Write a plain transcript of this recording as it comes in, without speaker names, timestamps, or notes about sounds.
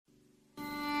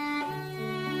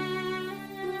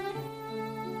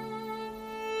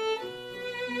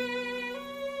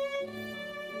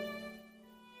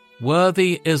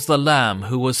Worthy is the Lamb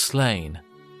who was slain.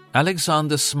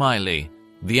 Alexander Smiley,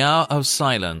 The Hour of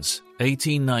Silence,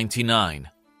 1899.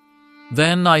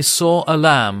 Then I saw a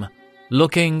lamb,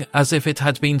 looking as if it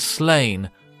had been slain,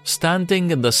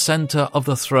 standing in the center of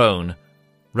the throne.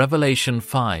 Revelation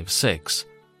 5:6.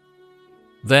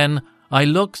 Then I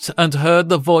looked and heard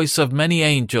the voice of many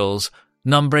angels,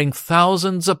 numbering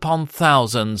thousands upon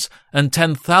thousands, and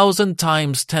 10,000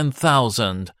 times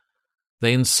 10,000.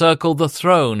 They encircled the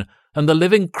throne, and the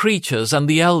living creatures and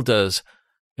the elders.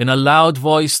 In a loud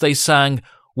voice they sang,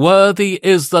 "Worthy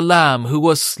is the Lamb who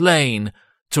was slain,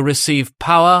 to receive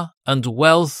power and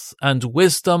wealth and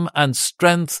wisdom and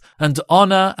strength and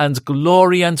honor and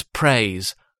glory and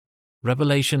praise."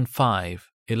 Revelation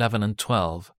 5:11 and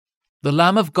 12. The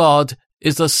Lamb of God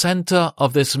is the center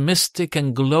of this mystic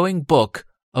and glowing book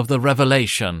of the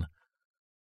Revelation.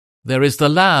 There is the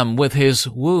Lamb with his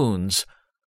wounds,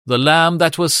 the Lamb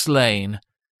that was slain.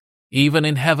 Even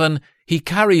in heaven he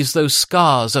carries those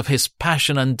scars of his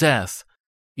passion and death.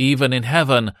 Even in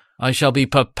heaven I shall be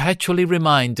perpetually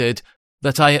reminded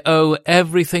that I owe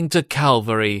everything to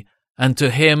Calvary and to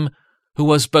him who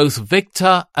was both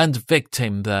victor and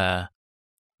victim there.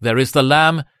 There is the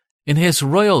Lamb in his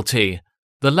royalty,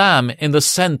 the Lamb in the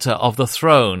center of the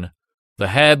throne. The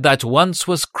head that once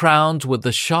was crowned with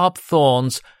the sharp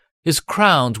thorns is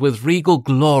crowned with regal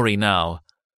glory now.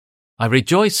 I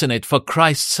rejoice in it for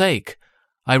Christ's sake.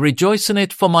 I rejoice in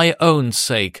it for my own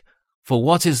sake, for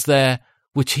what is there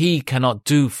which he cannot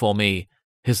do for me,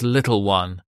 his little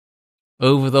one?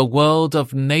 Over the world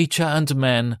of nature and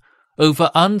men, over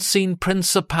unseen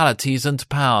principalities and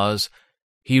powers,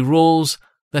 he rules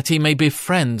that he may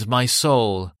befriend my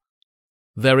soul.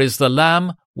 There is the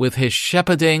Lamb with his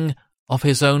shepherding of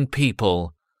his own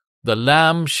people. The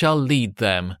Lamb shall lead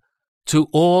them. To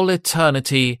all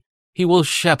eternity he will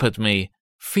shepherd me,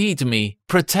 feed me,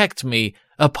 protect me,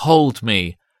 uphold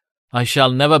me. I shall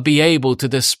never be able to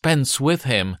dispense with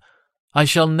him. I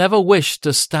shall never wish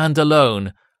to stand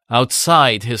alone,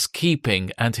 outside his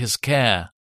keeping and his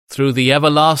care. Through the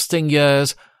everlasting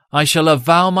years I shall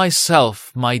avow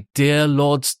myself my dear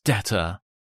Lord's debtor.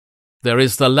 There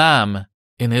is the Lamb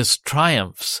in his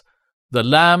triumphs. The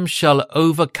Lamb shall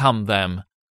overcome them.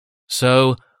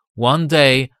 So, one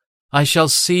day, I shall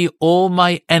see all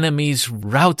my enemies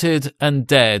routed and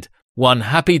dead. One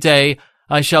happy day,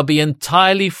 I shall be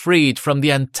entirely freed from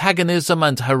the antagonism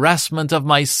and harassment of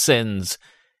my sins.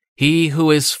 He who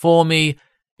is for me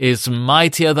is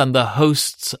mightier than the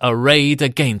hosts arrayed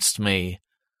against me.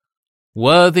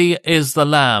 Worthy is the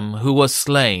Lamb who was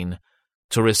slain,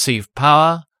 to receive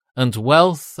power and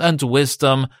wealth and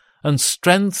wisdom and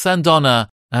strength and honor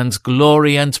and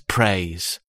glory and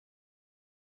praise.